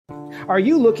Are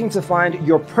you looking to find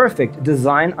your perfect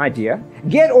design idea?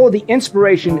 Get all the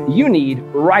inspiration you need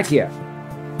right here.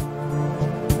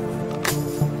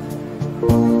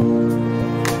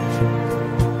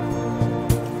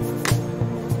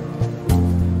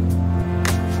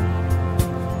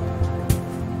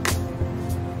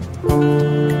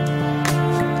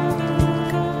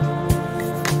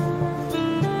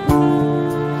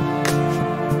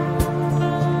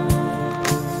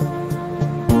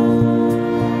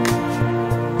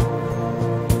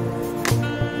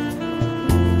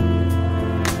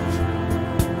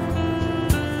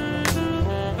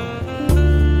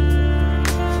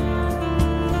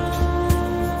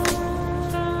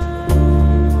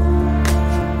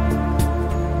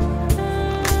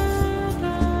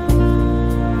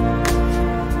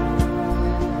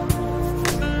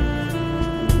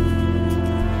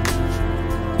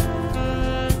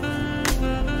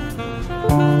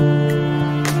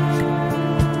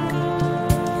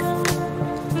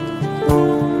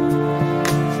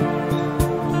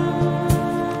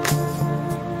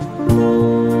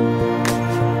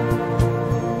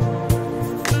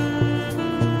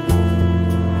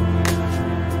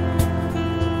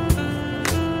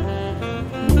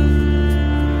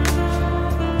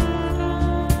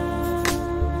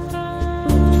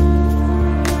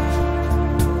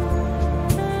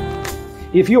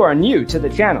 If you are new to the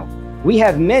channel, we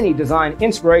have many design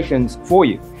inspirations for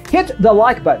you. Hit the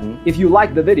like button if you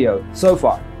like the video so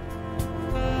far.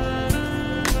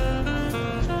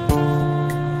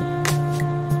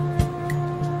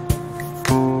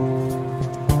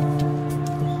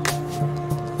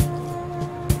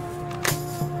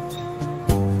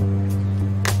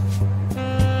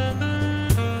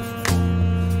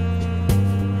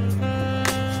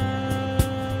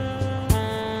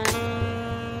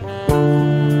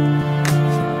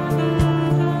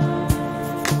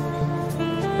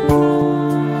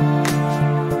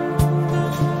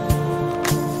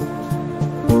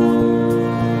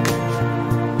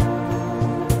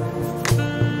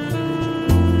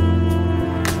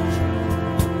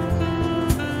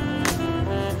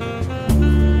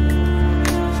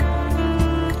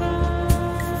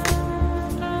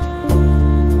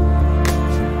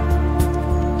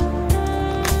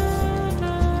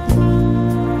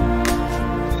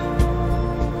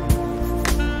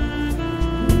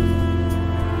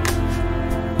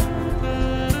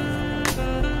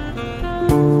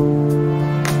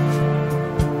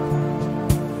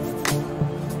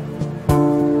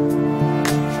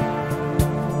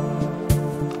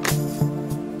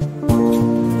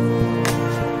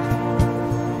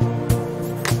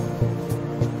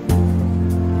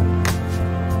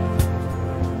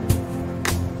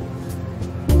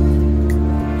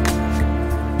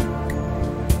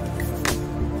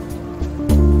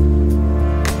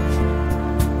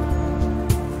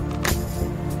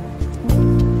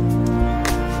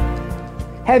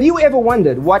 Have you ever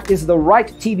wondered what is the right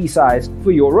TV size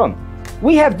for your room?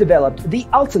 We have developed the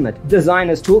ultimate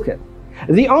designer's toolkit.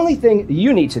 The only thing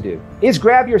you need to do is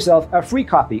grab yourself a free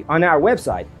copy on our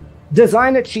website,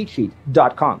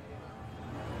 designercheatsheet.com.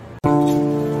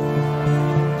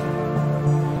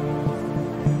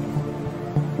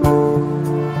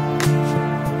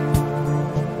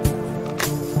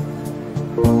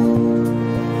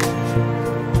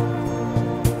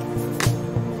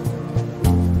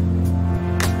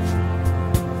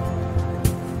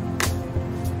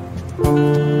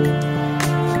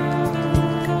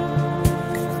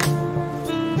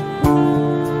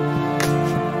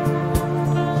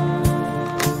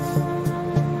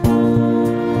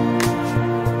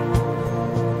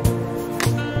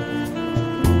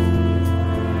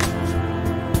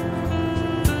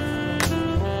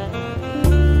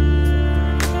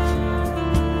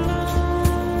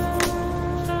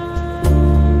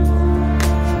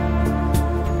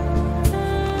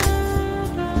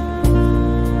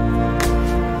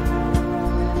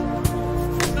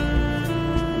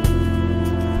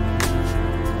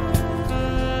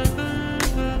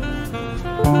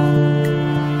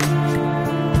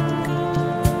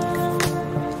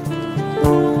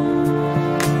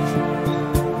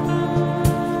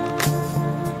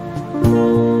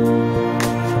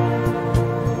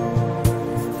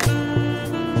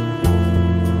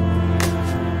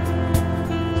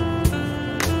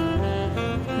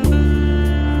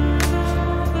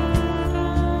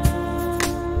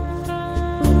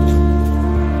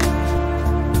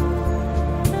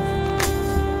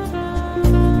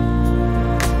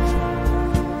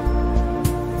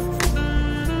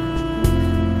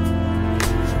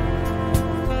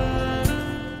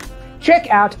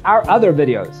 Check out our other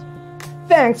videos.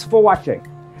 Thanks for watching.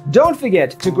 Don't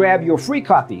forget to grab your free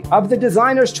copy of the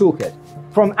Designer's Toolkit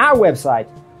from our website,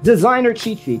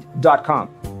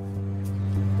 designercheatsheet.com.